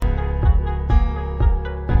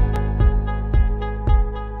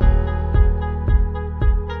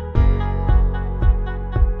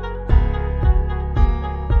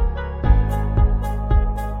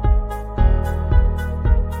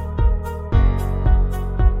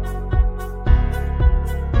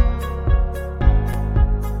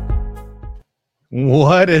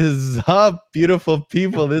What is up, beautiful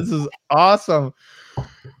people? This is awesome.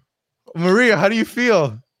 Maria, how do you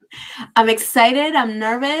feel? I'm excited. I'm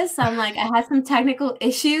nervous. I'm like, I had some technical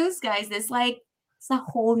issues, guys. It's a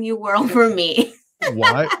whole new world for me.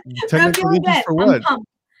 Why? But I'm Technical feeling issues good. for I'm what? pumped.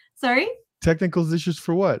 Sorry? Technical issues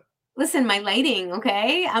for what? Listen, my lighting,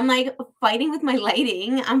 okay? I'm like fighting with my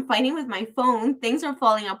lighting. I'm fighting with my phone. Things are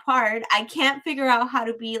falling apart. I can't figure out how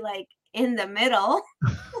to be like in the middle.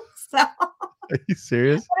 So Are you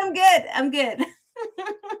serious? I'm good. I'm good.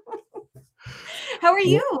 How are Well,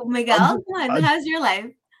 you, I'm Miguel? just, Come on. How's your life?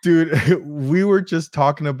 dude, we were just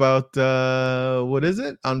talking about what is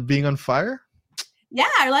it? On being on fire? Yeah,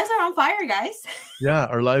 our lives are on fire, guys. Yeah,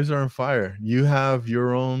 our lives are on fire. You have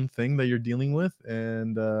your own thing that you're dealing with,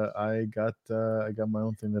 and I got my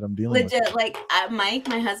own thing that I'm dealing with. Legit, like Mike,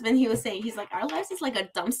 my husband, he was saying, he's like, our lives is like a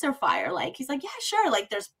dumpster fire. Like, he's like, yeah, sure. Like,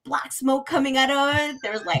 there's black smoke coming out of it.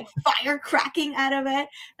 There's like fire cracking out of it.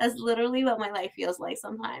 That's literally what my life feels like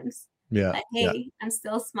sometimes. Yeah, Like, yeah. hey, I'm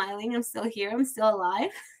still smiling. I'm still here. I'm still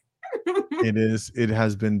alive. It is. It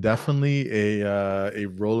has been definitely a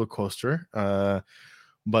roller coaster,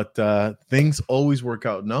 but things always work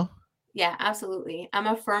out. No. Yeah, absolutely. I'm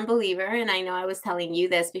a firm believer, and I know I was telling you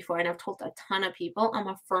this before, and I've told a ton of people. I'm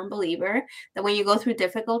a firm believer that when you go through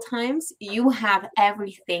difficult times, you have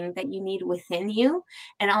everything that you need within you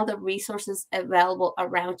and all the resources available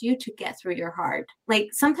around you to get through your hard. Like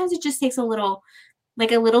sometimes it just takes a little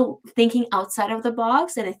thinking outside of the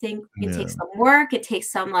box. And I think it Yeah. takes some work. It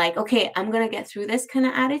takes some like, okay, I'm going to get through this kind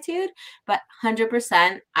of attitude. But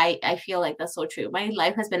 100%, I feel like that's so true. My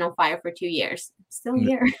life has been on fire for 2 years. I'm still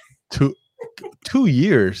Yeah. here. 2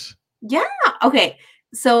 years. Yeah. Okay.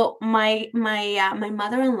 So my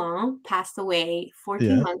mother-in-law passed away 14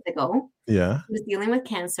 Yeah. months ago. Yeah. She was dealing with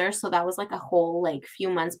cancer, so that was like a whole like few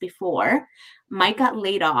months before. Mike got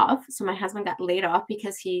laid off. So my husband got laid off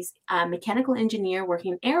because he's a mechanical engineer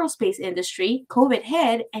working in aerospace industry. COVID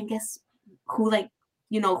hit, and guess who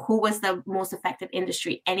who was the most affected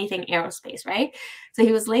industry? Anything aerospace, right? So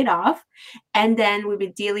he was laid off. And then we've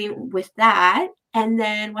been dealing with that. And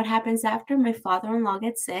then what happens after? My father-in-law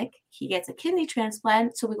gets sick. He gets a kidney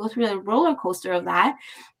transplant. So we go through the roller coaster of that.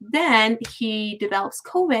 Then he develops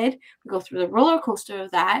COVID. We go through the roller coaster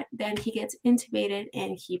of that. Then he gets intubated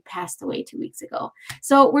and he passed away 2 weeks ago.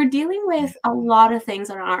 So we're dealing with a lot of things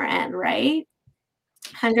on our end, right?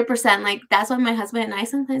 100%. Like that's why my husband and I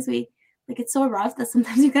sometimes we like it's so rough that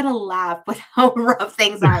sometimes you gotta laugh with how rough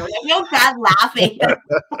things are. Like I feel bad laughing.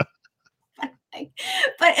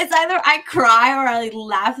 But it's either I cry or I like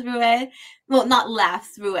laugh through it. Well, not laugh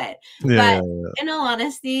through it. Yeah. But in all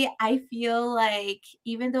honesty, I feel like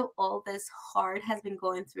even though all this hard has been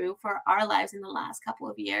going through for our lives in the last couple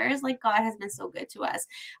of years, like God has been so good to us.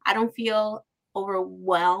 I don't feel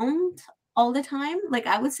overwhelmed all the time. Like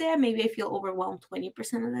I would say I feel overwhelmed 20%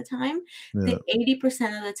 of the time. Yeah. The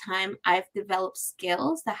 80% of the time I've developed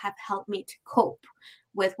skills that have helped me to cope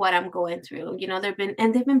with what I'm going through. You know, they've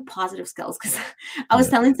been positive skills because I was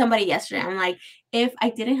Yeah. telling somebody yesterday, I'm like, if I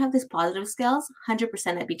didn't have this positive skills,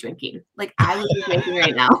 100% I'd be drinking. Like I would be drinking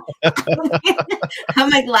right now.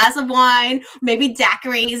 Have my glass of wine, maybe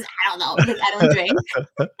daiquiris. I don't know. Like I don't drink,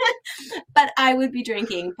 but I would be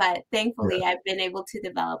drinking. But thankfully, I've been able to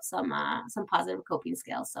develop some positive coping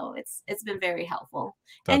skills. So it's been very helpful.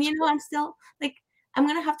 And That's you know, I'm still like I'm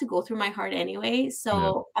gonna have to go through my heart anyway. yeah.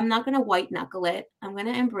 So I'm not gonna white knuckle it. I'm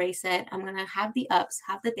gonna embrace it. I'm gonna have the ups,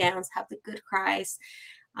 have the downs, have the good cries,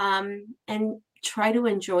 and try to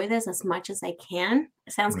enjoy this as much as I can.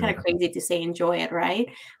 It sounds kind Yeah. of crazy to say enjoy it, right?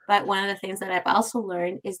 But one of the things that I've also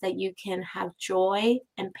learned is that you can have joy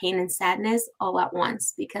and pain and sadness all at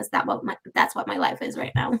once because that's what my life is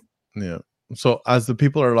right now. Yeah. So as the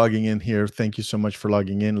people are logging in here, thank you so much for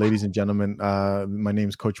logging in, ladies and gentlemen. My name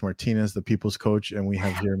is Coach Martinez, the People's Coach, and we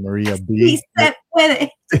have here Maria Sí B. se puede.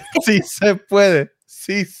 Sí se puede.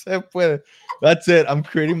 Sí se puede. That's it. I'm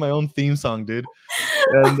creating my own theme song, dude.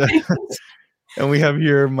 And and we have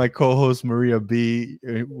here my co-host Maria B,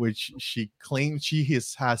 which she claims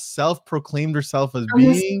has self-proclaimed herself as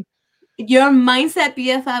being Your mindset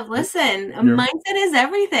BFF. Listen, your mindset is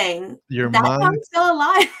everything. your That's how I'm mind still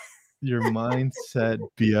alive. your mindset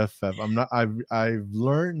BFF. I've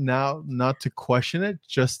learned now not to question it,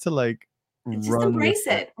 just to like Just run with embrace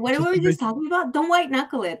it. it. What Just were we embrace just talking about? Don't white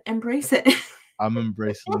knuckle it. Embrace it. I'm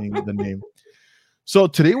embracing the name. So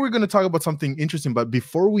today we're going to talk about something interesting, but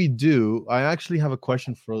before we do, I actually have a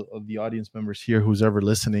question for the audience members here who's ever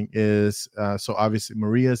listening. Is so obviously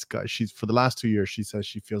she's for the last 2 years she says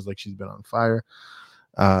she feels like she's been on fire.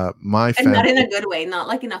 My And family. not in a good way, not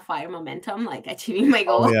like in a fire momentum, like achieving my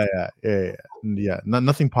Oh goal. yeah.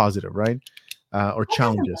 Nothing positive, right? or That doesn't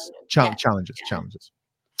challenges, bother me. Yeah. challenges.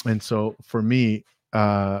 And so for me,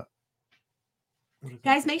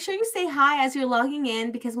 Guys, make sure you say hi as you're logging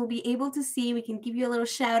in because we'll be able to see. We can give you a little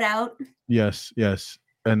shout out. yes, yes.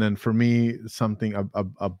 And then for me, something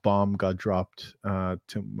a bomb got dropped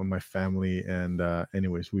to my family, and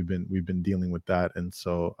anyways, we've been dealing with that, and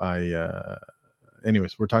so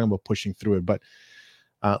anyways, we're talking about pushing through it, but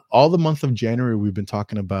all the month of January, we've been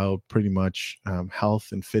talking about pretty much health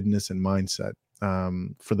and fitness and mindset.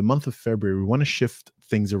 For the month of February, we want to shift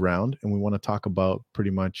things around, and we want to talk about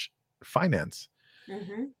pretty much finance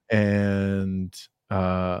and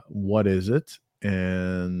what is it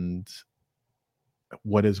and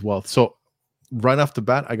what is wealth. So right off the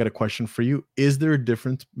bat, I got a question for you. Is there a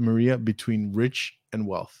difference, Maria, between rich and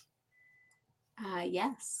wealth?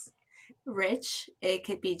 Yes. Rich, it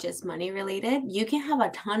could be just money related. You can have a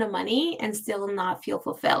ton of money and still not feel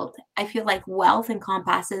fulfilled. I feel like wealth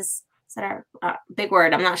encompasses, is that our big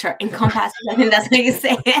word? I'm not sure. Encompasses, I think that's how you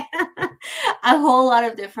say it. A whole lot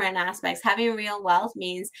of different aspects. Having real wealth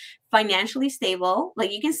means financially stable.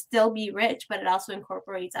 Like you can still be rich, but it also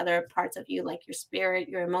incorporates other parts of you, like your spirit,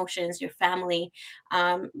 your emotions, your family.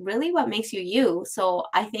 Really, what makes you you. So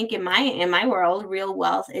I think in my world, real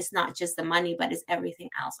wealth is not just the money, but is everything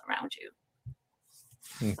else around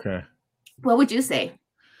you. Okay. What would you say?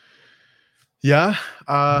 Yeah,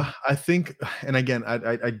 I think, and again,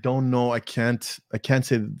 I don't know. I can't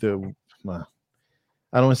say the.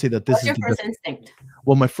 I don't want to say that this What's is your the first instinct?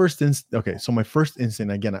 well, my first instinct. Okay, so my first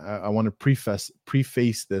instinct, again, I want to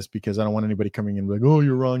preface this because I don't want anybody coming in like, oh,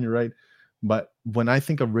 you're wrong, you're right. But when I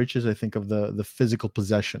think of riches, I think of the physical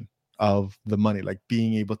possession of the money, like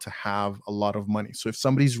being able to have a lot of money. So if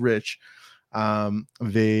somebody's rich, they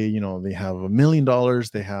they have $1 million,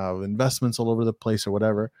 they have investments all over the place or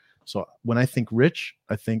whatever. So when I think rich,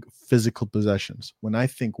 I think physical possessions. When I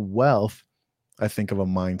think wealth, I think of a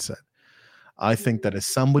mindset. I think that if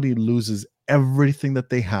somebody loses everything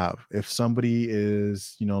that they have, if somebody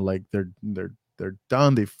is, like they're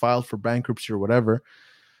done, they filed for bankruptcy or whatever,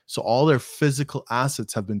 so all their physical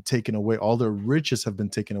assets have been taken away, all their riches have been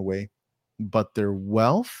taken away, but their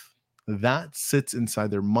wealth, that sits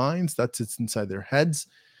inside their minds, that sits inside their heads.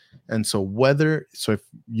 And so if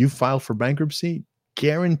you file for bankruptcy,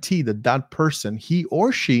 guarantee that that person, he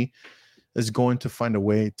or she, is going to find a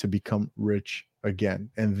way to become rich again.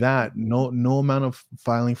 And that no amount of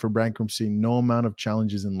filing for bankruptcy, no amount of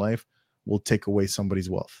challenges in life will take away somebody's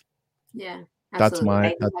wealth. Yeah,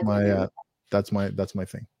 absolutely. That's my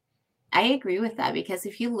thing. I agree with that because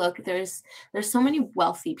if you look, there's so many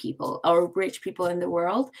wealthy people or rich people in the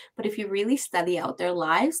world, but if you really study out their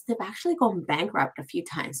lives, they've actually gone bankrupt a few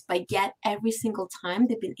times, but yet every single time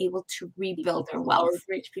they've been able to rebuild their wealth.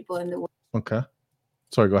 Rich people in the world. Okay.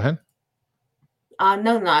 Sorry, go ahead.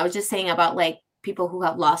 No, I was just saying about like people who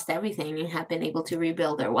have lost everything and have been able to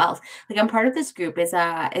rebuild their wealth. Like I'm part of this group. It's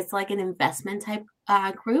like an investment type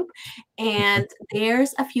group, and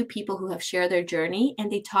there's a few people who have shared their journey, and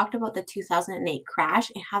they talked about the 2008 crash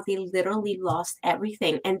and how they literally lost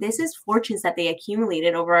everything. And this is fortunes that they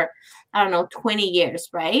accumulated over, I don't know, 20 years,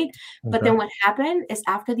 right? Okay. But then what happened is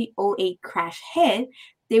after the 2008 crash hit,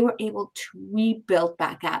 they were able to rebuild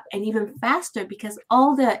back up and even faster because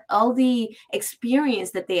all the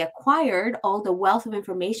experience that they acquired, all the wealth of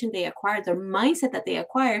information they acquired, their mindset that they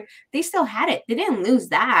acquired, they still had it. They didn't lose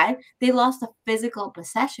that. They lost a physical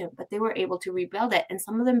possession, but they were able to rebuild it. And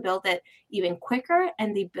some of them built it even quicker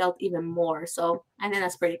and they built even more. So I think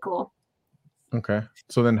that's pretty cool. Okay.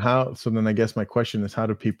 So then I guess my question is, how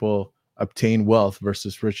do people obtain wealth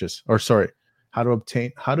versus riches? Or sorry, how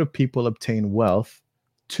do people obtain wealth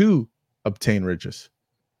to obtain riches?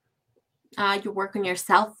 You work on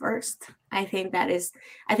yourself first. I think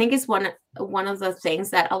it's one of the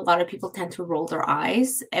things that a lot of people tend to roll their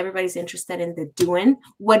eyes. Everybody's interested in the doing.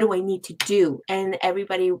 What do I need to do? And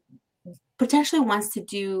everybody potentially wants to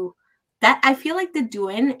do that. I feel like the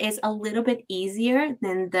doing is a little bit easier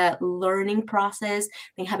than the learning process,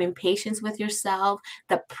 than having patience with yourself,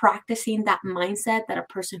 the practicing that mindset that a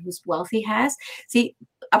person who's wealthy has. See,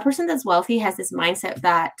 a person that's wealthy has this mindset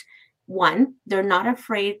that, one, they're not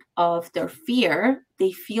afraid of their fear.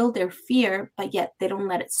 They feel their fear, but yet they don't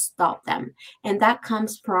let it stop them. And that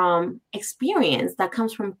comes from experience. That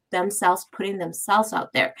comes from themselves putting themselves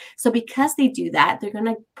out there. So because they do that, they're going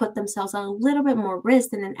to put themselves at a little bit more risk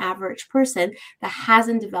than an average person that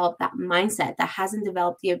hasn't developed that mindset, that hasn't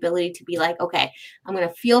developed the ability to be like, okay, I'm going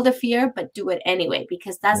to feel the fear, but do it anyway,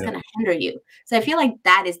 because that's going to hinder you. So I feel like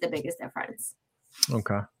that is the biggest difference.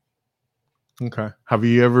 Okay. Have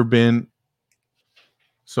you ever been,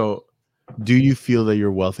 so do you feel that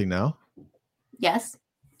you're wealthy now? Yes,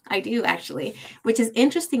 I do actually, which is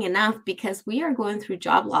interesting enough because we are going through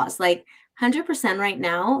job loss, like 100% right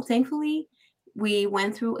now. Thankfully, we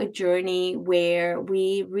went through a journey where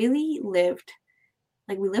we really lived,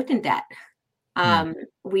 like we lived in debt. Hmm.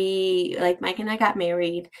 We, like Mike and I got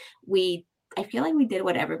married. I feel like we did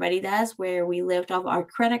what everybody does, where we lived off our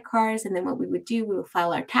credit cards. And then what we would do, we would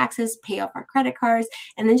file our taxes, pay off our credit cards,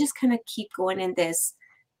 and then just kind of keep going in this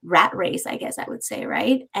rat race, I guess I would say,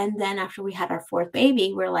 right? And then after we had our fourth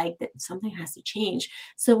baby, we're like, that something has to change.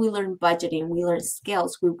 So we learned budgeting, we learned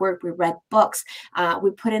skills, we worked, we read books, we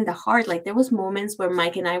put in the hard. Like there was moments where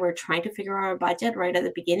Mike and I were trying to figure out our budget right at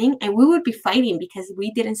the beginning, and we would be fighting because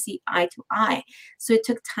we didn't see eye to eye. So it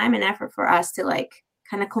took time and effort for us to like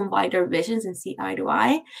kind of combine our visions and see eye to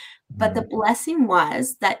eye. But the blessing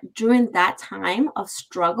was that during that time of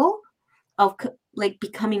struggle, of like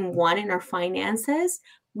becoming one in our finances,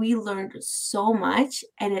 we learned so much,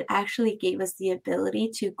 and it actually gave us the ability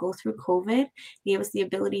to go through COVID, gave us the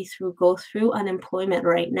ability to go through unemployment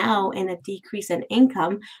right now and a decrease in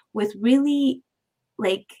income with really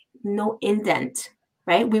like no indent,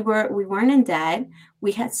 right? We weren't in debt.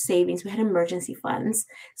 We had savings, we had emergency funds.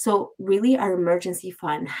 So really our emergency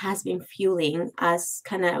fund has been fueling us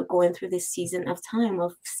kind of going through this season of time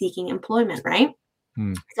of seeking employment, right?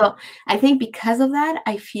 So I think because of that,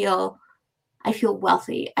 I feel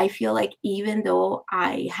wealthy. I feel like even though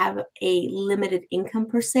I have a limited income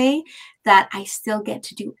per se, that I still get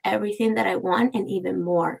to do everything that I want and even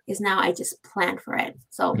more, is now I just plan for it.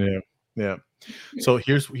 So yeah. So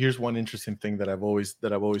here's one interesting thing that I've always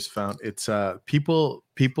found. It's people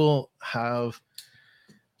have.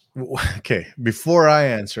 Okay, before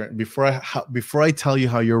I tell you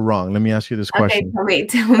how you're wrong, let me ask you this question. Okay,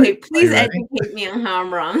 tell me. Please educate me on how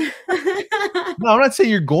I'm wrong. No, I'm not saying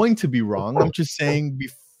you're going to be wrong. I'm just saying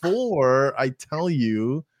before I tell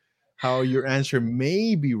you how your answer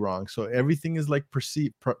may be wrong. So everything is like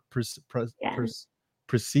perceived. Perceived.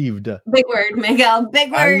 Big word, Miguel.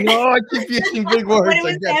 Big word. I know. I keep using big words. What do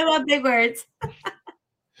we say about big words?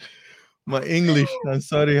 My English. I'm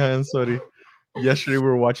sorry. Yesterday we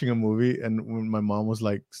were watching a movie, and when my mom was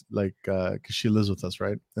like, because she lives with us,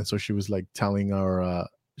 right? And so she was like telling our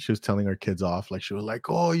kids off, like she was like,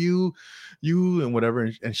 "Oh, you," and whatever,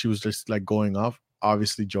 and she was just like going off,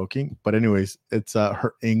 obviously joking. But anyways, it's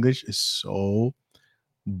her English is so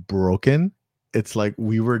broken. It's like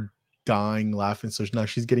we were dying laughing. So now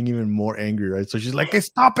she's getting even more angry, right? So she's like, "Hey,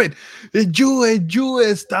 stop it!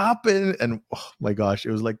 Jew, stop it!" And oh my gosh,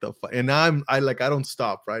 it was like and I don't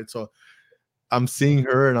stop, right? So I'm seeing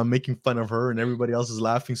her and I'm making fun of her and everybody else is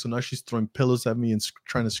laughing. So now she's throwing pillows at me and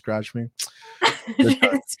trying to scratch me.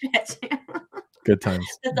 Good times.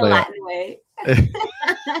 That's the Latin way.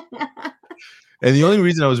 And the only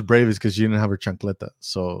reason I was brave is because she didn't have her chancleta.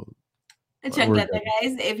 So chancleta,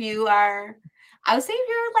 guys, if you are, I would say if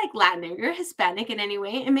you're like Latin, if you're Hispanic in any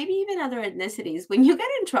way, and maybe even other ethnicities, when you get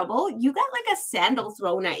in trouble, you got like a sandal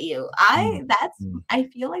thrown at you. I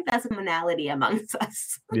feel like that's a commonality amongst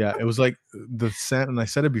us. Yeah, it was like and I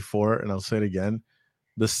said it before, and I'll say it again.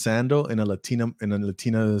 The sandal in a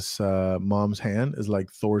Latina's mom's hand is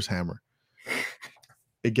like Thor's hammer.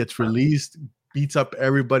 It gets released, beats up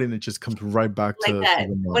everybody, and it just comes right back like to that.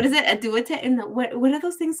 The mom. What is it? A duotang? What are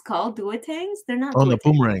those things called? Duotangs? They're not. Oh, the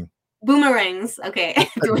boomerang. Boomerangs. Okay.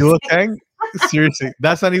 Duotang? Seriously,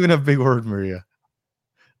 that's not even a big word, Maria.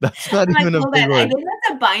 That's not even a big word. I think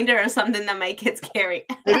that's a binder or something that my kids carry.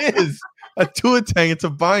 It is a duotang. It's a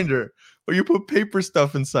binder, but you put paper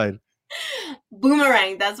stuff inside.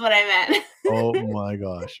 Boomerang. That's what I meant. Oh my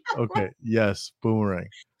gosh. Okay. Yes, boomerang.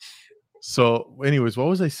 So, anyways, what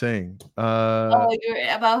was I saying? You're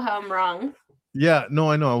about how I'm wrong. Yeah. No,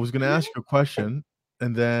 I know. I was going to ask you a question.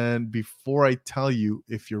 And then before I tell you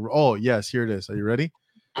if you're, yes, here it is. Are you ready?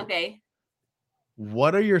 Okay.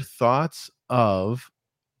 What are your thoughts of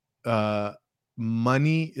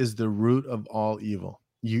money is the root of all evil?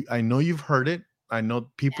 I know you've heard it. I know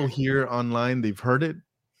people here online, they've heard it.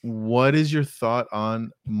 What is your thought on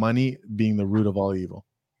money being the root of all evil?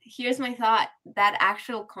 Here's my thought. That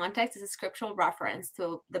actual context is a scriptural reference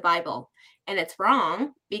to the Bible. And it's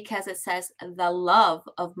wrong because it says the love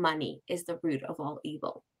of money is the root of all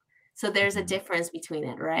evil. So there's a difference between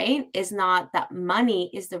it, right? It's not that money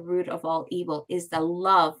is the root of all evil. Is the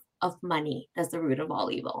love of money that's the root of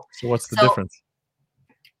all evil. So what's the difference?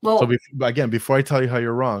 Well, so again, before I tell you how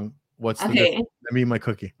you're wrong, what's the difference? Let me eat my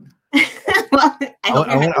cookie. Well,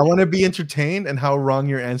 I want to be entertained and how wrong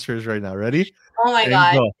your answer is right now. Ready? Oh my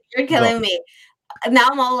God. You're killing me. Now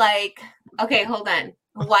I'm all like, okay, hold on.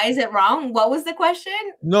 Why is it wrong? What was the question?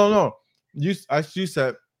 No. You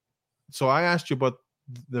said, so I asked you about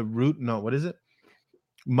the root. No, what is it?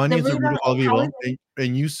 Money The is the root root of of all how evil. is it?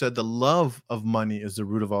 And you said the love of money is the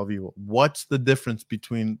root of all evil. What's the difference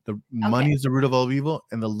between the Okay. money is the root of all evil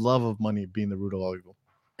and the love of money being the root of all evil?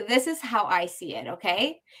 This is how I see it,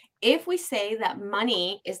 okay? If we say that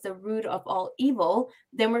money is the root of all evil,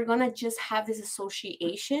 then we're going to just have this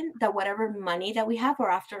association that whatever money that we have,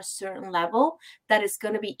 or after a certain level, that is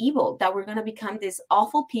going to be evil, that we're going to become these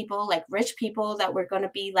awful people, like rich people, that we're going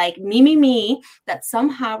to be like me, that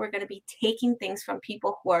somehow we're going to be taking things from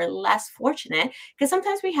people who are less fortunate. Because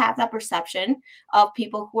sometimes we have that perception of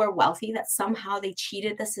people who are wealthy that somehow they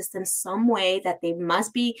cheated the system some way, that they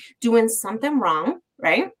must be doing something wrong,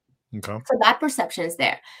 right? Okay. So that perception is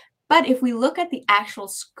there. But if we look at the actual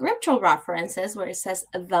scriptural references where it says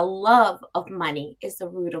the love of money is the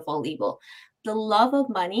root of all evil, the love of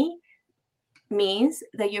money means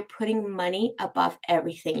that you're putting money above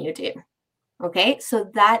everything you do. Okay. So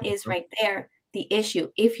that is right there the issue.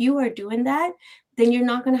 If you are doing that, then you're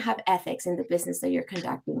not going to have ethics in the business that you're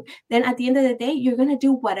conducting. Then at the end of the day, you're going to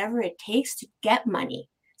do whatever it takes to get money.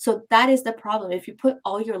 So that is the problem. If you put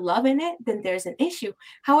all your love in it, then there's an issue.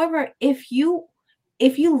 However, if you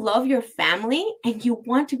love your family and you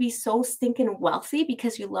want to be so stinking wealthy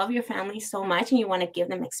because you love your family so much and you want to give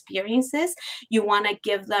them experiences, you want to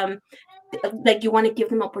give them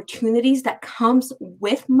opportunities that comes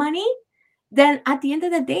with money, then at the end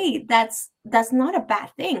of the day, that's not a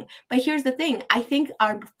bad thing. But here's the thing. I think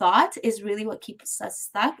our thought is really what keeps us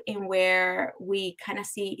stuck in where we kind of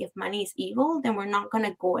see if money is evil, then we're not going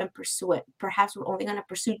to go and pursue it. Perhaps we're only going to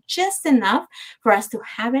pursue just enough for us to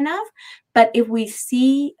have enough. But if we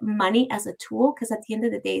see money as a tool, because at the end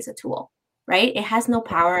of the day, it's a tool, right? It has no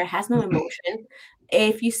power, it has no emotion.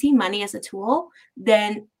 If you see money as a tool,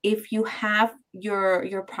 then if you have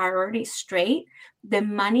your priorities straight,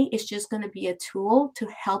 then money is just going to be a tool to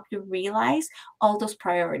help you realize all those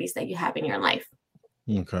priorities that you have in your life.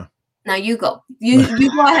 Okay. Now you go. You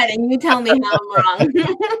go ahead and you tell me how I'm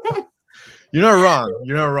wrong. You're not wrong.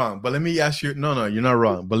 You're not wrong. But let me ask you. No, you're not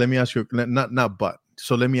wrong. But let me ask you. Not but.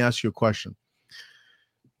 So let me ask you a question.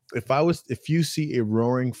 If you see a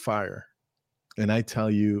roaring fire, and I tell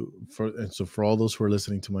you, for all those who are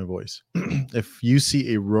listening to my voice, if you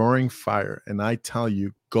see a roaring fire, and I tell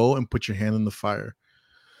you go and put your hand in the fire,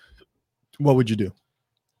 what would you do?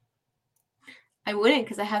 I wouldn't,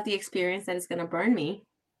 because I have the experience that it's going to burn me.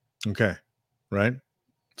 Okay, right.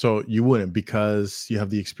 So you wouldn't, because you have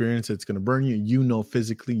the experience it's going to burn you. You know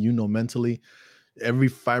physically, you know mentally, every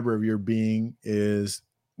fiber of your being is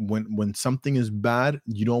when something is bad,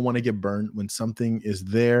 you don't want to get burned. When something is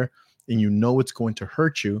there and you know it's going to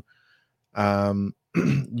hurt you,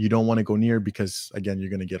 you don't want to go near, because again, you're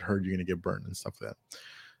going to get hurt, you're going to get burned and stuff like that.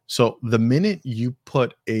 So the minute you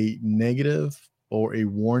put a negative or a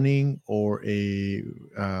warning or a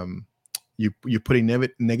you put a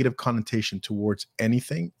negative connotation towards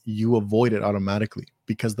anything, you avoid it automatically,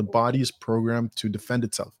 because the body is programmed to defend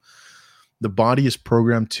itself. The body is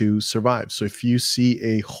programmed to survive. So if you see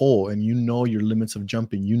a hole and you know your limits of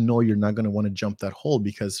jumping, you know you're not going to want to jump that hole,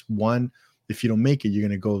 because one, if you don't make it, you're going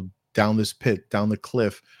to go down this pit, down the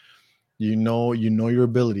cliff. You know your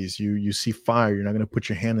abilities. You see fire, you're not going to put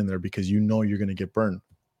your hand in there because you know you're going to get burned.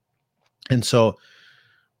 And so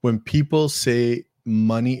when people say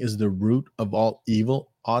money is the root of all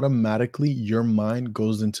evil, automatically your mind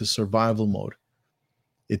goes into survival mode.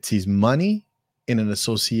 It sees money and it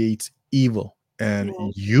associates evil. And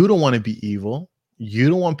you don't want to be evil. You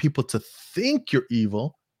don't want people to think you're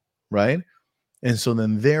evil, right? And so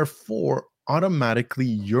then therefore, automatically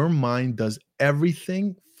your mind does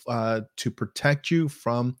everything to protect you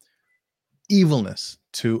from evilness,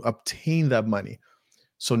 to obtain that money.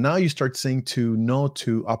 So now you start saying no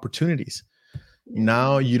to opportunities.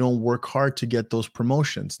 Now you don't work hard to get those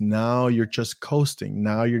promotions. Now you're just coasting.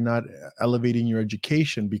 Now you're not elevating your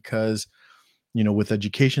education, because with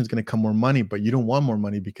education is going to come more money, but you don't want more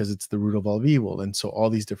money because it's the root of all evil. And so all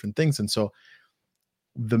these different things. And so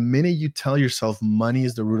the minute you tell yourself money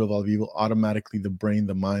is the root of all evil, automatically the brain,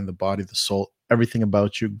 the mind, the body, the soul, everything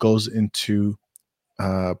about you goes into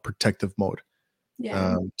protective mode,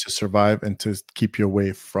 to survive and to keep you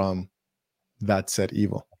away from that said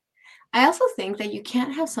evil. I also think that you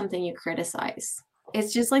can't have something you criticize.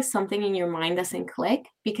 It's just like something in your mind doesn't click,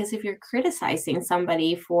 because if you're criticizing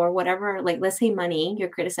somebody for whatever, like let's say money, you're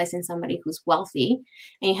criticizing somebody who's wealthy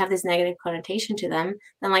and you have this negative connotation to them,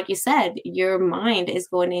 then like you said, your mind is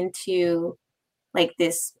going into like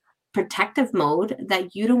this protective mode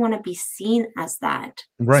that you don't want to be seen as that.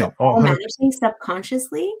 Right. So automatically,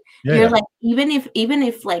 subconsciously, Yeah, you're yeah. like, even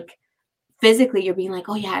if like physically you're being like,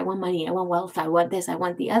 oh yeah, I want money, I want wealth, I want this, I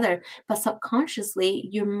want the other. But subconsciously,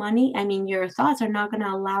 your money, I mean, your thoughts are not going to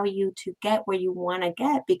allow you to get where you want to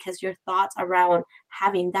get because your thoughts around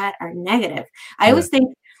having that are negative. I Yeah. always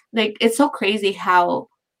think like it's so crazy how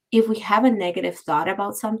if we have a negative thought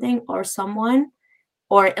about something or someone,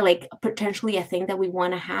 or like potentially a thing that we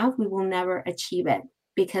want to have, we will never achieve it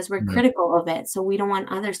because we're Yeah. critical of it. So we don't want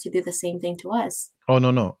others to do the same thing to us. Oh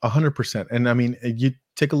no, 100%. And I mean, you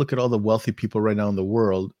take a look at all the wealthy people right now in the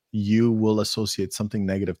world, you will associate something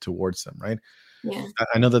negative towards them, right? Yeah,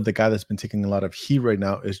 I know that the guy that's been taking a lot of heat right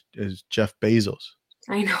now is Jeff Bezos,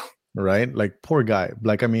 I know. right? Like poor guy.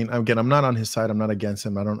 Like I mean, again, I'm not on his side. I'm not against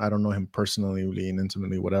him. I don't know him personally and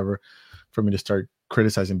intimately, whatever, for me to start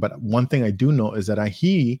criticizing. But one thing I do know is that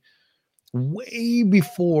he way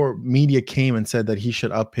before media came and said that he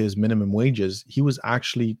should up his minimum wages, he was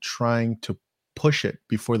actually trying to push it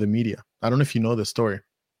before the media. I don't know if you know the story.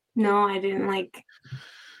 No, I didn't like.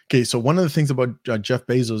 Okay, so one of the things about Jeff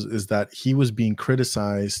Bezos is that he was being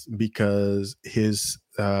criticized because he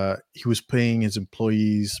was paying his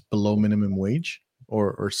employees below minimum wage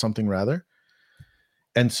or something rather.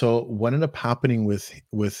 And so what ended up happening with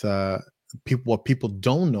people, what people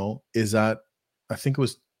don't know is that I think it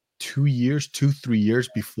was 3 years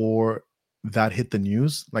before that hit the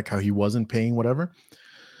news, like how he wasn't paying whatever.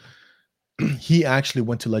 He actually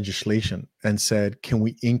went to legislation and said, "Can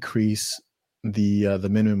we increase the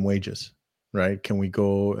minimum wages? Right? Can we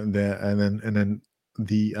go and then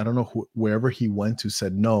the I don't know wherever he went to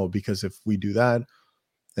said no because if we do that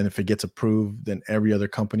and if it gets approved, then every other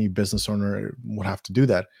company business owner would have to do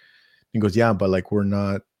that." He goes, "Yeah, but like we're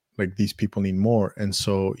not like these people need more," and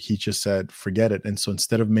so he just said, "Forget it." And so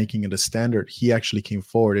instead of making it a standard, he actually came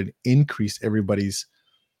forward and increased everybody's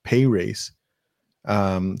pay raise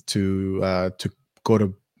to go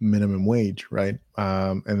to minimum wage, right?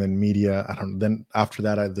 And then media, I don't. Then after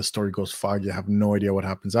that, the story goes foggy. I have no idea what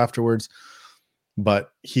happens afterwards.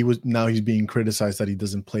 But he's being criticized that he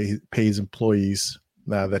doesn't pay his employees,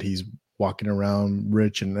 that he's walking around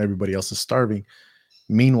rich and everybody else is starving.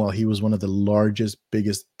 Meanwhile, he was one of the largest,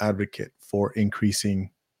 biggest advocate for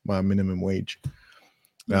increasing minimum wage.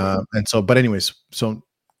 Yeah. And so, but anyways, so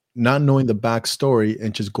not knowing the backstory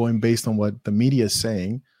and just going based on what the media is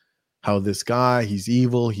saying, how this guy, he's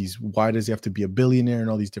evil, why does he have to be a billionaire and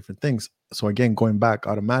all these different things. So again, going back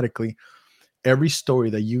automatically, every story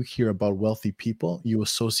that you hear about wealthy people, you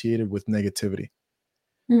associate it with negativity.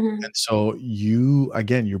 Mhm. And so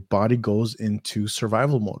again, your body goes into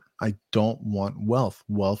survival mode. I don't want wealth.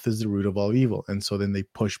 Wealth is the root of all evil. And so then they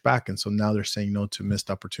push back. And so now they're saying no to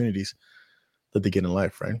missed opportunities that they get in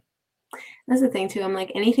life, right? That's the thing too. I'm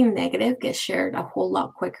like anything negative gets shared a whole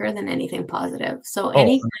lot quicker than anything positive. So Oh,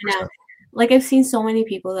 any kind of 100%. like I've seen so many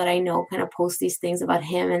people that I know kind of post these things about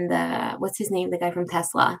him and the what's his name, the guy from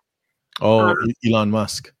Tesla. Oh, Elon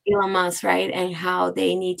Musk. Elon Musk, right? And how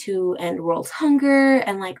they need to end world hunger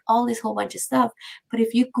and like all this whole bunch of stuff. But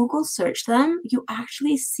if you Google search them, you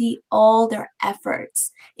actually see all their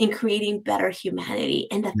efforts in creating better humanity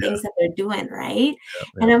and the Yeah, things that they're doing, right?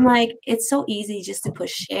 And yeah, I'm like, it's so easy just to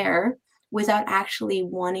push share without actually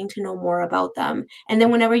wanting to know more about them. And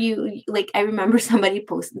then whenever like, I remember somebody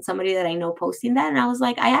that I know posting that, and I was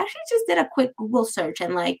like, I actually just did a quick Google search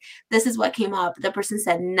and like, this is what came up. The person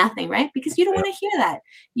said nothing, right? Because you don't yeah, want to hear that.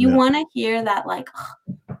 You yeah. want to hear that, like,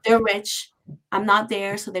 "Ugh, they're rich. I'm not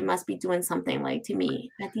there, so they must be doing something." Like to me,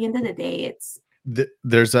 at the end of the day,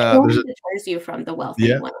 There's it a only deters you from the wealth that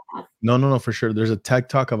yeah. you want to have. No, for sure. There's a TED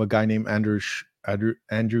talk of a guy named Andrew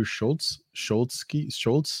Schultz.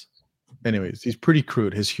 Anyways, he's pretty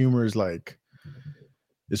crude. His humor is like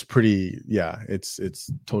it's pretty, yeah, it's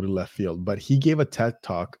totally left field. But he gave a TED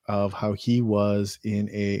talk of how he was and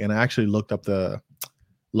I actually looked up the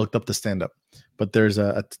stand up. But there's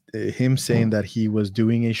him saying that he was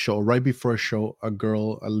doing a show right before a show,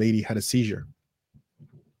 a lady had a seizure.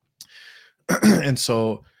 And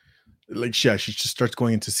so like yeah, she just starts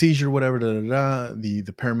going into seizure, whatever.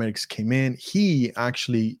 The paramedics came in. He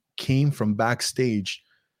actually came from backstage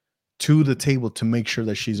to the table to make sure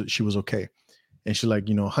that she was okay. And she's like,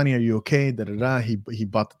 honey, are you okay? Da da da. He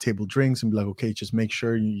bought the table drinks and be like, okay, just make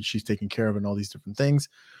sure she's taken care of and all these different things.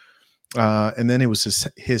 And then it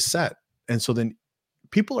was his set, and so then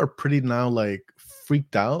people are pretty now like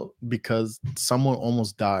freaked out because someone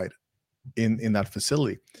almost died in that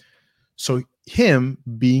facility. So him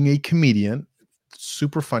being a comedian,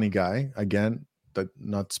 super funny guy, again, that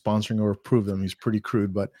not sponsoring or approve them, he's pretty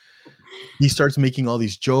crude, but he starts making all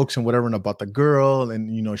these jokes and whatever and about the girl,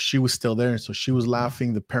 and she was still there, and so she was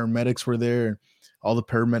laughing. The paramedics were there, and all the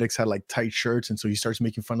paramedics had like tight shirts, and so he starts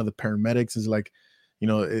making fun of the paramedics. Is like,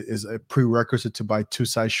 is a prerequisite to buy 2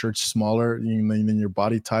 size shirts smaller than your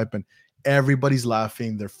body type. And everybody's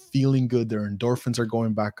laughing. They're feeling good. Their endorphins are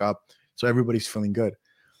going back up. So everybody's feeling good.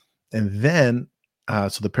 And then,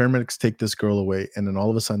 so the paramedics take this girl away. And then all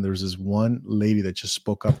of a sudden, there's this one lady that just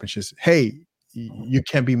spoke up and she says, "Hey, you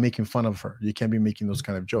can't be making fun of her. You can't be making those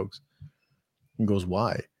kind of jokes." He goes,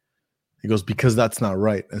 "Why?" He goes, "Because that's not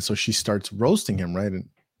right." And so she starts roasting him, right? And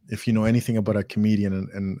if you know anything about a comedian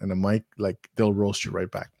and a mic, like they'll roast you right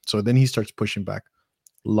back. So then he starts pushing back.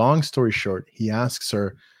 Long story short, he asks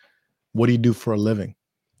her, "What do you do for a living?"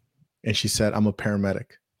 And she said, "I'm a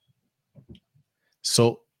paramedic."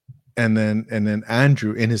 So, and then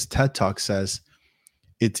Andrew in his TED Talk says,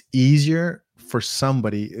 it's easier for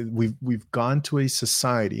somebody. We've gone to a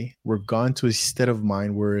society, we've gone to a state of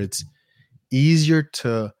mind where it's easier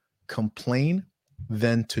to complain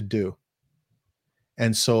than to do.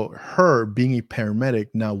 And so her being a paramedic,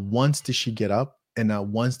 now once did she get up and not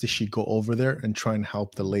once did she go over there and try and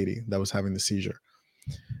help the lady that was having the seizure.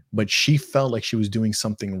 But she felt like she was doing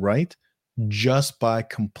something right just by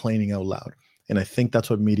complaining out loud. And I think that's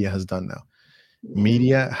what media has done now.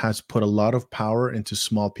 Media has put a lot of power into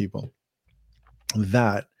small people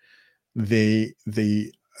that they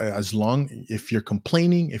as long, if you're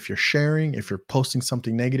complaining, if you're sharing, if you're posting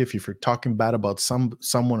something negative, if you're talking bad about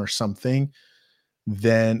someone or something,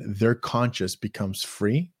 then their conscience becomes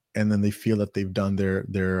free, and then they feel that they've done their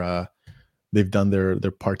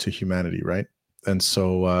part to humanity, right? And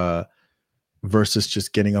so versus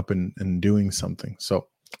just getting up and doing something. So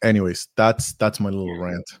anyways, that's my little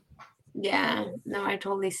rant. Yeah, no, I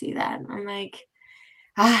totally see that. I'm like,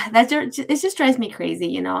 it just drives me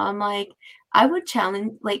crazy, I'm like, I would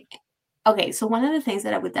challenge, like, okay, so one of the things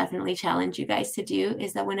that I would definitely challenge you guys to do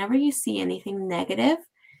is that whenever you see anything negative,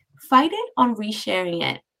 fight it on resharing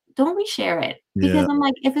it. Don't reshare it, because Yeah. I'm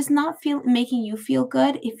like, if it's not making you feel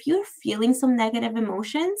good, if you're feeling some negative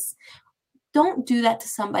emotions, don't do that to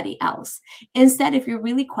somebody else. Instead, if you're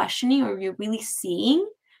really questioning or you're really seeing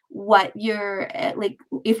what you're like,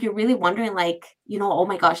 if you're really wondering, like, oh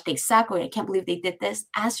my gosh, they suck, or I can't believe they did this,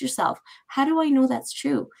 ask yourself, how do I know that's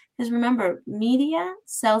true? Because remember, media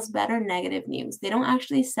sells better negative news. They don't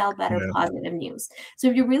actually sell better Yeah. positive news. So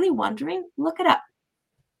if you're really wondering, look it up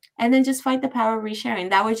and then just find the power of resharing.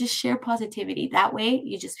 That way, just share positivity. That way,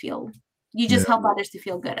 you just Yeah. help others to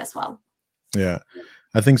feel good as well. Yeah.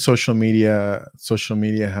 I think social media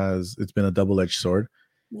it's been a double-edged sword.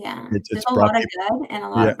 Yeah. It's There's it's a brought lot of people, good and a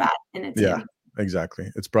lot yeah, of bad in it yeah, too.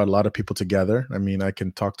 exactly. It's brought a lot of people together. I mean, I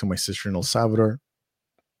can talk to my sister in El Salvador.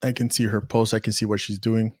 I can see her posts. I can see what she's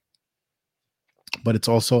doing. But it's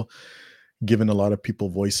also given a lot of people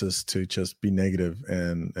voices to just be negative,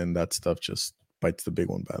 and that stuff just bites the big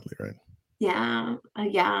one badly, right? Yeah.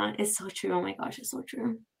 Yeah, it's so true. Oh my gosh, it's so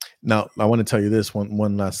true. Now, I want to tell you this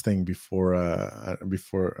one last thing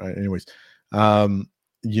anyways. Um,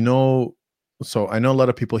 you know, so I know a lot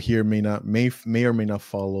of people here may or may not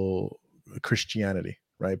follow Christianity,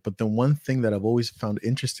 right? But the one thing that I've always found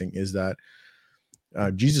interesting is that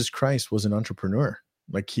Jesus Christ was an entrepreneur.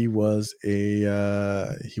 Like he was a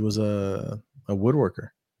woodworker,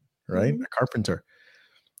 right? Mhm. A carpenter.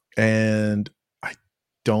 And I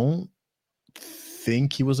don't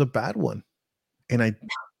think he was a bad one. And I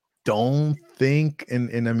don't think,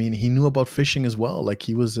 and I mean, he knew about fishing as well. Like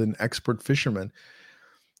he was an expert fisherman.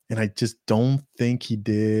 And I just don't think he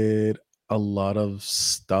did a lot of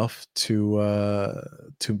stuff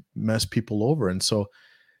to mess people over. And so,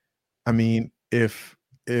 I mean, if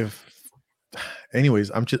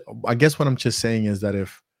anyways, I guess what I'm just saying is that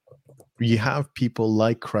if you have people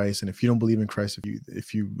like Christ, and if you don't believe in Christ,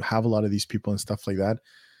 if you have a lot of these people and stuff like that,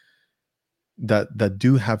 that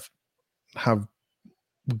do have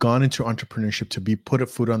gone into entrepreneurship to be put a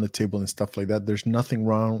food on the table and stuff like that, there's nothing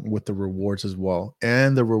wrong with the rewards as well.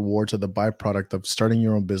 And the rewards are the byproduct of starting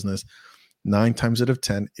your own business. 9 times out of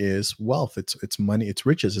 10 is wealth. It's money, it's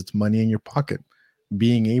riches, it's money in your pocket.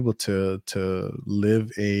 Being able to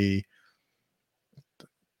live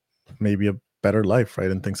maybe a better life,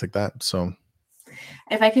 right? And things like that. So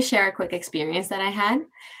If I could share a quick experience that I had.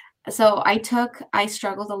 So I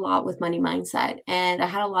struggled a lot with money mindset, and I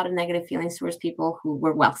had a lot of negative feelings towards people who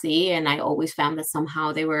were wealthy. And I always found that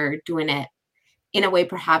somehow they were doing it in a way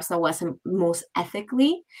perhaps that wasn't most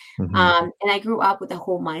ethically. mhm. And I grew up with the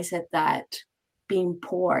whole mindset that being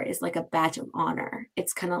poor is like a badge of honor.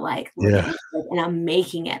 It's kind of like, look at Yeah. me, like, and I'm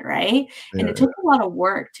making it, right? And Yeah. it took a lot of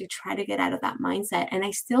work to try to get out of that mindset. And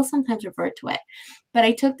I still sometimes revert to it. But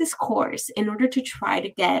I took this course in order to try to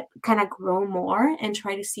get kind of grow more and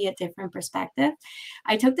try to see a different perspective.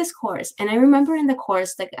 I took this course, and I remember in the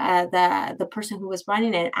course, like the person who was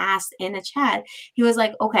running it asked in a chat, he was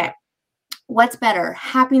like, okay, what's better,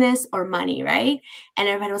 happiness or money, right? And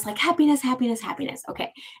everybody was like, happiness, happiness, happiness.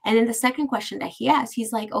 Okay. And then the second question that he asked,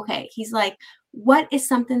 he's like, okay, he's like, what is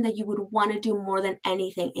something that you would want to do more than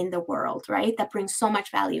anything in the world, right? That brings so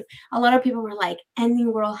much value. A lot of people were like,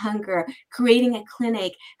 ending world hunger, creating a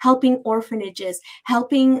clinic, helping orphanages,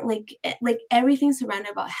 helping like everything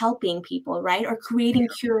surrounded about helping people, right? Or creating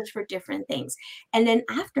cures for different things. And then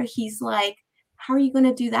after, he's like, how are you going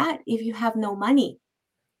to do that if you have no money?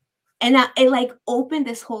 And it like opened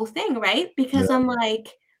this whole thing, right? Yeah. Because I'm like,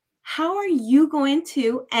 how are you going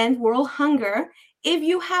to end world hunger if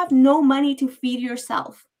you have no money to feed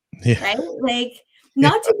yourself? Yeah. Right? Like, Yeah.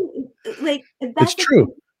 not to like It's that's the true.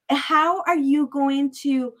 thing. How are you going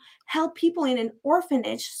to help people in an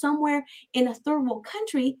orphanage somewhere in a third world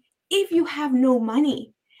country if you have no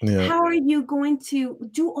money? Yeah. How are you going to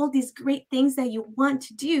do all these great things that you want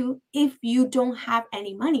to do if you don't have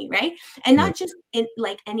any money, right? And Yeah. not just in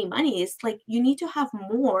like any money, it's like you need to have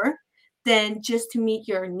more than just to meet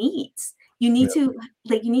your needs. You Yeah. need to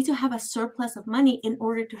you need to have a surplus of money in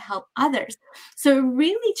order to help others. So it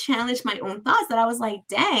really challenged my own thoughts that I was like,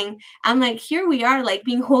 dang, I'm like, here we are, like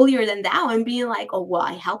being holier than thou and being like, oh, well,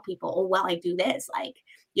 I help people. Oh, well, I do this. Like,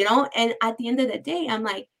 and at the end of the day, I'm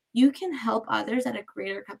like, you can help others at a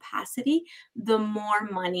greater capacity the more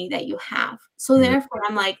money that you have. So Yeah. therefore,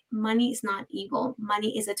 I'm like, money is not evil.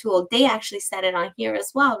 Money is a tool. They actually said it on here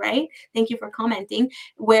as well, right? Thank you for commenting,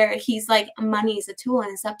 where he's like, money is a tool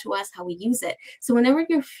and it's up to us how we use it. So whenever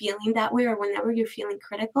you're feeling that way or whenever you're feeling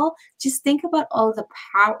critical, just think about all the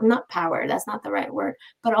power, not power, that's not the right word,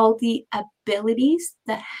 but all the abilities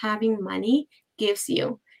that having money gives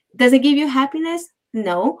you. Does it give you happiness?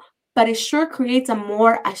 No, but it sure creates a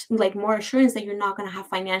more assurance that you're not going to have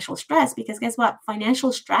financial stress, because guess what,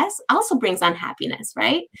 financial stress also brings unhappiness,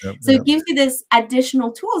 right? Yeah. So Yeah. it gives you this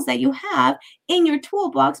additional tools that you have in your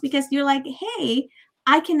toolbox, because you're like, hey,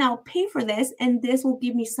 I can now pay for this and this will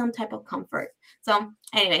give me some type of comfort. So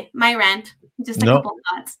anyway, my rant, just a No, couple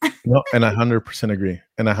of thoughts. no, and I 100% agree.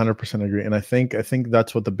 And I 100% agree. And I think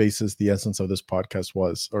that's what the basis, the essence of this podcast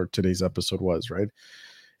was, or today's episode was, right?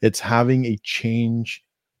 It's having a change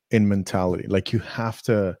in mentality. Like you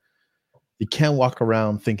can't walk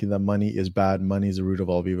around thinking that money is bad, money is the root of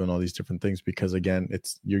all evil and all these different things, because again,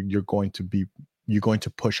 it's you're going to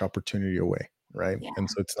push opportunity away, right? Yeah. And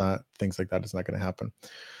so it's not, things like that is not going to happen.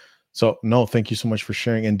 So no, thank you so much for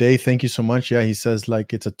sharing. And Dave, thank you so much. Yeah, he says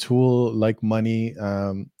like it's a tool like money,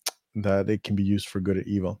 that it can be used for good or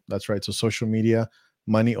evil. That's right. So social media,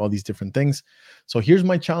 money, all these different things. So here's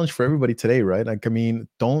my challenge for everybody today, right? Like, I mean,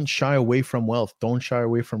 don't shy away from wealth. Don't shy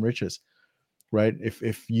away from riches, right?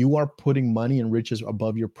 If you are putting money and riches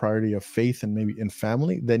above your priority of faith and maybe in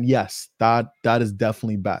family, then yes, that is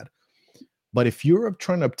definitely bad. But if you're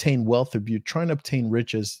trying to obtain wealth, if you're trying to obtain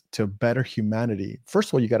riches to better humanity, first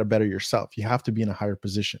of all, you got to better yourself. You have to be in a higher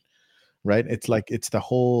position, right? It's like, it's the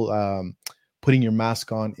whole putting your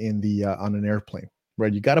mask on in the on an airplane,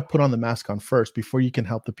 right? You got to put on the mask on first before you can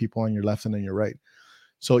help the people on your left and on your right.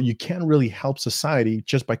 So you can't really help society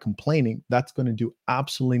just by complaining. That's going to do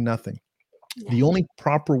absolutely nothing. Yeah. The only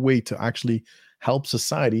proper way to actually help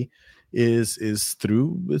society is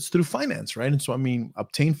through finance, right? And so, I mean,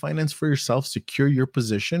 obtain finance for yourself, secure your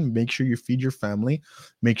position, make sure you feed your family,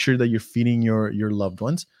 make sure that you're feeding your loved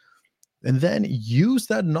ones, and then use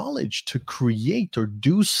that knowledge to create or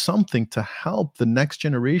do something to help the next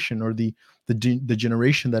generation, or the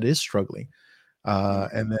generation that is struggling.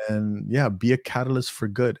 And then, yeah, be a catalyst for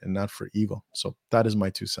good and not for evil. So that is my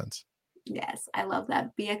 2 cents. Yes, I love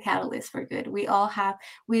that. Be a catalyst for good. We all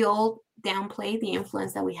downplay the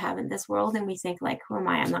influence that we have in this world, and we think like, who am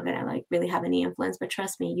I? I'm not gonna like really have any influence. But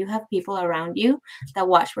trust me, you have people around you that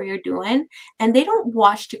watch what you're doing, and they don't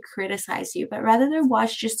watch to criticize you, but rather they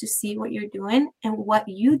watch just to see what you're doing, and what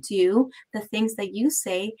you do, the things that you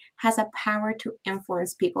say has a power to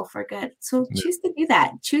influence people for good. So Yeah. choose to do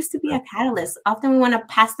that. Choose to be a catalyst. Often we want to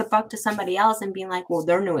pass the buck to somebody else and being like, well,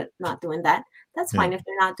 they're not doing that. That's fine if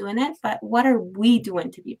they're not doing it, but what are we doing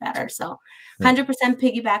to be better? So 100%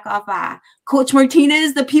 piggyback off Coach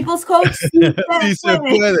Martinez, the people's coach. Sí se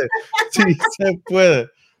puede. Sí se puede.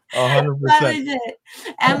 100%.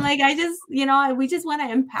 And like, I just, we just want to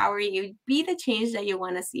empower you. Be the change that you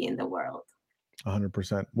want to see in the world.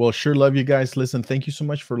 100%. Well, sure. Love you guys. Listen, thank you so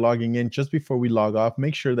much for logging in. Just before we log off,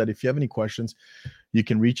 make sure that if you have any questions, you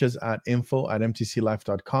can reach us at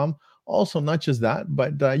info@mtclife.com. Also, not just that,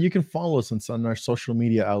 but you can follow us on our social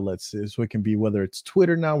media outlets. So it can be whether it's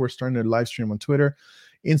Twitter now, we're starting to live stream on Twitter.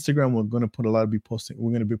 Instagram, we're going to put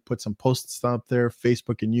we're going to put some posts out there,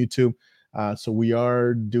 Facebook and YouTube. So we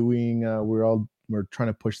are doing, we're trying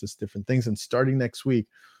to push this different things. And starting next week,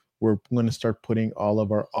 we're going to start putting all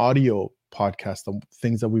of our audio podcasts, the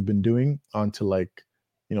things that we've been doing onto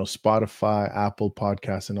Spotify, Apple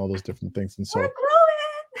Podcasts, and all those different things. And so We're growing.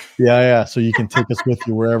 yeah. So you can take us with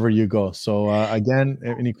you wherever you go. So again,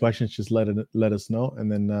 any questions, just let us know,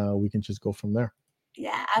 and then we can just go from there.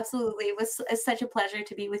 Yeah, absolutely. It's such a pleasure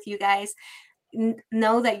to be with you guys.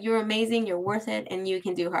 Know that you're amazing, you're worth it, and you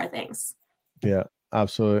can do hard things. Yeah,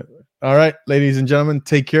 absolutely. All right, ladies and gentlemen,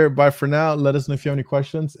 take care. Bye for now. Let us know if you have any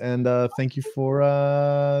questions, and thank you for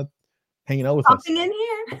hanging out with us. Popping in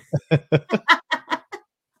here.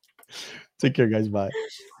 Take care, guys. Bye.